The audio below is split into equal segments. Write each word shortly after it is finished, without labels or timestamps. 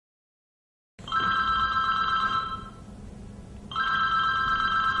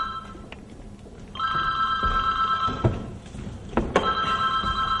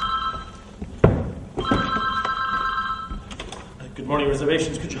morning,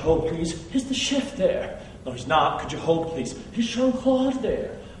 reservations. Could you hold, please? Here's the chef there. No, he's not. Could you hold, please? Here's Jean-Claude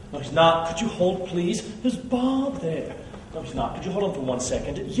there. No, he's not. Could you hold, please? There's Bob there. No, he's not. Could you hold on for 1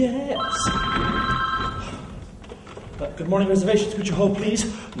 second? Yes. Good morning, reservations. Could you hold,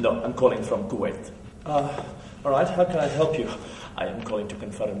 please? No, I'm calling from Kuwait. All right, how can I help you? I am calling to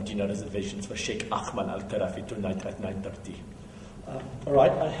confirm dinner reservations for Sheikh Ahmed Al-Tarafi tonight at 9:30. All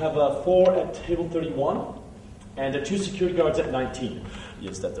right, I have 4 at table 31 and 2 security guards at 19.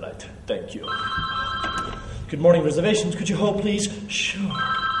 Yes, that's right. Thank you. Good morning, reservations. Could you hold, please? Sure.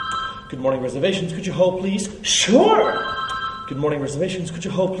 Good morning, reservations. Could you hold, please? Sure. Good morning, reservations. Could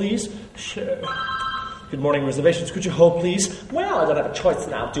you hold, please? Sure. Good morning, reservations. Could you hold, please? Well, I don't have a choice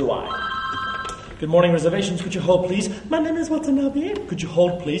now, do I? Good morning, reservations. Could you hold, please? My name is Watanabe. Could you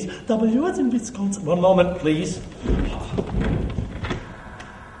hold, please? W as in Wisconsin. 1 moment, please.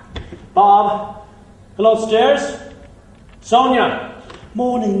 Bob. Hello, stairs. Sonia.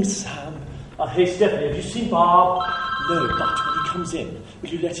 Morning, Sam. Hey, Stephanie, have you seen Bob? No, but when he comes in, will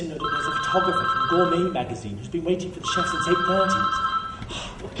you let him know that there's a photographer from Gourmet magazine who's been waiting for the chef since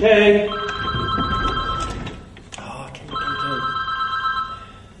 8:30? Okay.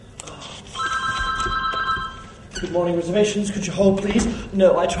 Good morning, reservations. Could you hold, please?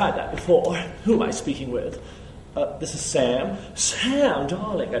 No, I tried that before. Who am I speaking with? This is Sam. Sam,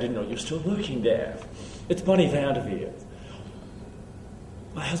 darling, I didn't know you were still working there. It's Bunny Vanderveer.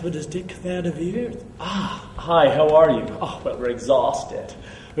 My husband is Dick Vanderveer. Ah, hi, how are you? Oh, well, we're exhausted.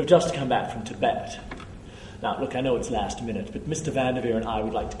 We've just come back from Tibet. Now, look, I know it's last minute, but Mr. Vanderveer and I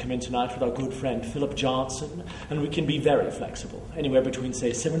would like to come in tonight with our good friend Philip Johnson, and we can be very flexible, anywhere between,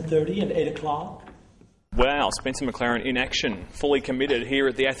 say, 7:30 and 8 o'clock. Wow, Spencer Mclaren in action, fully committed here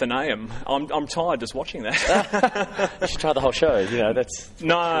at the Athenaeum. I'm tired just watching that. You should try the whole show, you know, that's...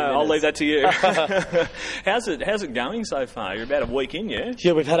 No, I'll leave that to you. How's it going so far? You're about a week in, yeah?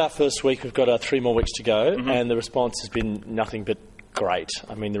 Yeah, we've had our first week, we've got 3 more weeks to go, and the response has been nothing but great.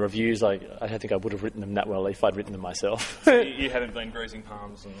 I mean, the reviews, I don't think I would have written them that well if I'd written them myself. So you haven't been greasing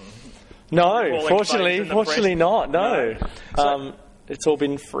palms and... No, fortunately not, no. So, it's all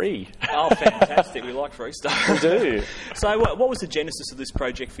been free. Oh, fantastic. We like free stuff. We do. So what was the genesis of this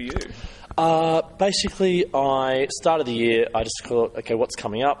project for you? Basically, I started the year, I just thought, okay, what's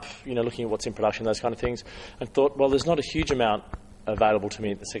coming up, you know, looking at what's in production, those kind of things, and thought, well, there's not a huge amount available to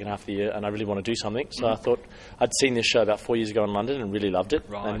me at the second half of the year, and I really want to do something. So I thought, I'd seen this show about 4 years ago in London and really loved it,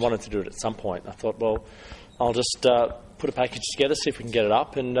 and wanted to do it at some point. I thought, well, I'll just put a package together, see if we can get it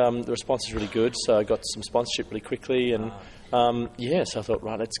up, and the response is really good, so I got some sponsorship really quickly, and so I thought,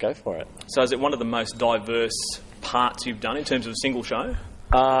 right, let's go for it. So is it one of the most diverse parts you've done in terms of a single show?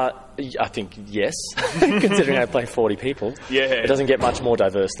 I think yes, considering I play 40 people. Yeah. It doesn't get much more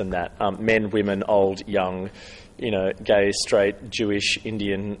diverse than that. Men, women, old, young, you know, gay, straight, Jewish,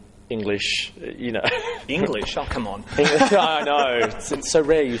 Indian, English, you know. English? Oh, come on. I know. It's so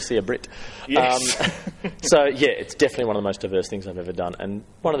rare you see a Brit. Yes. So, yeah, it's definitely one of the most diverse things I've ever done, and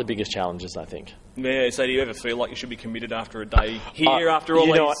one of the biggest challenges, I think. Yeah, so do you ever feel like you should be committed after a day here, after all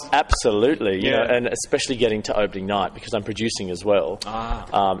these... You know, absolutely. You know, and especially getting to opening night, because I'm producing as well.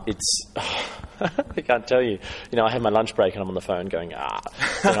 It's... I can't tell you. You know, I had my lunch break and I'm on the phone going, and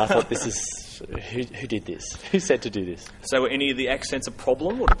I thought, this is... Who did this? Who said to do this? So were any of the accents a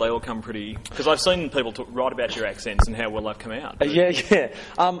problem, or did they all come pretty... Because I've seen people write about your accents and how well they've come out. Yeah.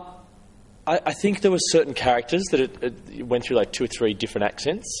 I think there were certain characters that it went through like 2 or 3 different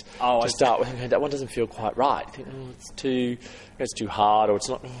accents to start with. And that one doesn't feel quite right. You think, it's too hard, or it's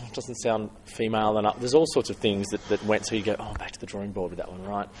not. It doesn't sound female enough. There's all sorts of things that went. So you go, back to the drawing board with that one,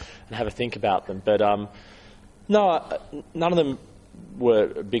 right? And have a think about them. But no, none of them were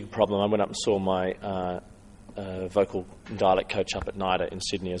a big problem. I went up and saw my vocal dialect coach up at NIDA in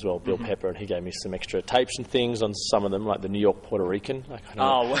Sydney as well, Bill Pepper, and he gave me some extra tapes and things on some of them, like the New York Puerto Rican.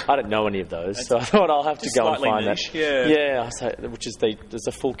 I don't know any of those, so I thought I'll have to go and find niche, that. Yeah, which is there's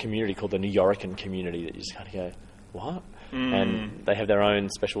a full community called the New Yorican community that you just kind of go, what? And they have their own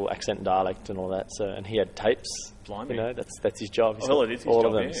special accent and dialect and all that. So, and he had tapes. Blimey. You know, that's his job. Well, it is his all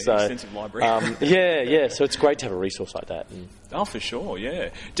job, of them. Yeah, so, extensive library. yeah. So it's great to have a resource like that. Oh, for sure,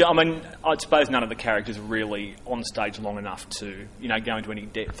 yeah. I mean, I suppose none of the characters are really on stage long enough to, you know, go into any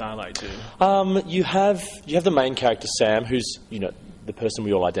depth, are they? You have the main character Sam, who's, you know, the person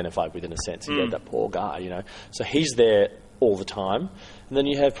we all identify with in a sense. He had that poor guy, you know. So he's there all the time, and then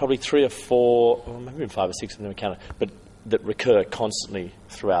you have probably 3 or 4, or maybe even 5 or 6 of them counted, but that recur constantly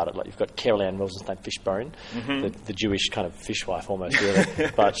throughout it. Like you've got Carol Ann Rosenstein Fishbone, the Jewish kind of fishwife almost,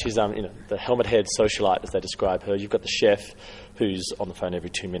 really. But she's the helmet-haired socialite, as they describe her. You've got the chef, who's on the phone every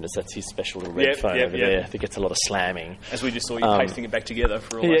 2 minutes. That's his special little red phone over there that gets a lot of slamming. As we just saw you pasting it back together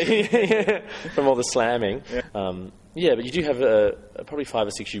for all that. From all the slamming. Yeah. But you do have probably 5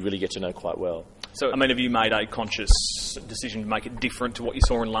 or 6 you really get to know quite well. So, I mean, have you made a conscious decision to make it different to what you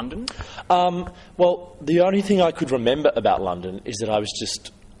saw in London? Well, the only thing I could remember about London is that I was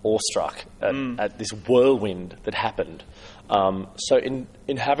just awestruck at this whirlwind that happened. So in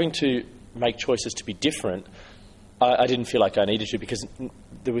having to make choices to be different, I didn't feel like I needed to, because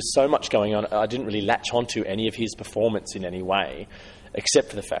there was so much going on. I didn't really latch onto any of his performance in any way, except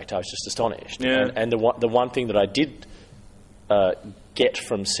for the fact I was just astonished. Yeah. And the one thing that I did get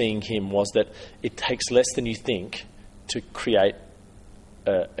from seeing him was that it takes less than you think to create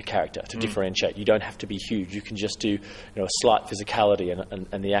a character, to differentiate. You don't have to be huge. You can just do a slight physicality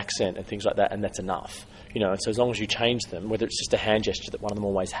and the accent and things like that, and that's enough. And so as long as you change them, whether it's just a hand gesture that one of them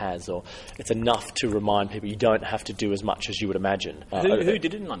always has, or it's enough to remind people you don't have to do as much as you would imagine. Who did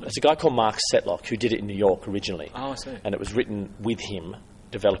it in London? It's a guy called Mark Setlock who did it in New York originally. Oh, I see. And it was written with him,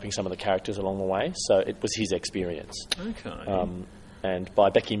 developing some of the characters along the way, so it was his experience. Okay. And by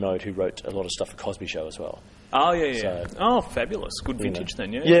Becky Mode, who wrote a lot of stuff for Cosby Show as well. Oh, yeah. So, fabulous. Good vintage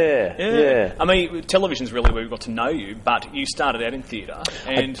then, yeah? Yeah. I mean, television's really where we got to know you, but you started out in theatre,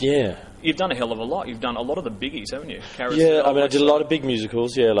 and you've done a hell of a lot. You've done a lot of the biggies, haven't you? Carousel, I did a lot of big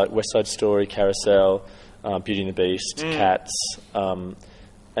musicals, like West Side Story, Carousel, Beauty and the Beast, Cats,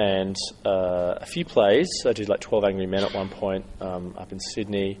 and a few plays. I did like 12 Angry Men at one point up in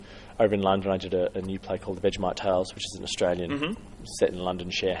Sydney. Over in London, I did a new play called The Vegemite Tales, which is an Australian set in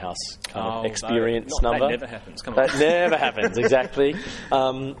London share house kind of experience number. That never happens. Come on. That never happens, exactly.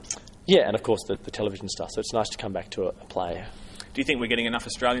 And of course the television stuff. So it's nice to come back to a play. Do you think we're getting enough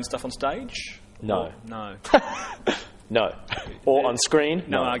Australian stuff on stage? No. No. No. Or on screen?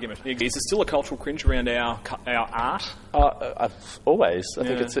 No argument. Is there still a cultural cringe around our art? Always. I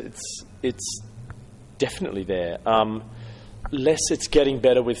think it's definitely there. Less, it's getting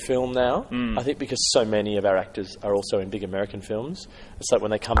better with film now. I think because so many of our actors are also in big American films. It's like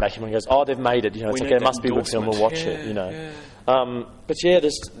when they come back, everyone goes, "Oh, they've made it." It's like, it must be a good film. We'll watch it. But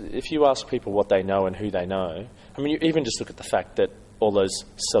if you ask people what they know and who they know, I mean, you even just look at the fact that all those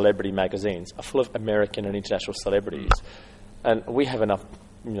celebrity magazines are full of American and international celebrities, and we have enough,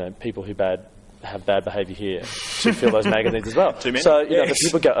 people who have bad behaviour here to fill those magazines as well. Too many. So the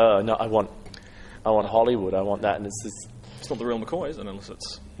people go, "Oh no, I want Hollywood. I want that," and it's not the real McCoy, is it?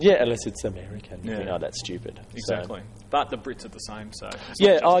 Unless it's American. You think, oh, that's stupid. Exactly. So. But the Brits are the same, so...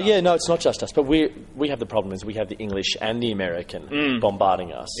 No, it's not just us. But we have the problem is we have the English and the American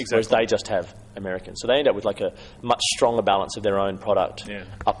bombarding us, whereas they just have American. So they end up with like a much stronger balance of their own product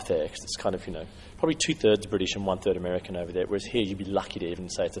up there, because it's kind of, probably 2/3 British and 1/3 American over there, whereas here you'd be lucky to even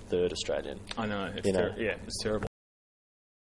say it's 1/3 Australian. I know. It's terrible.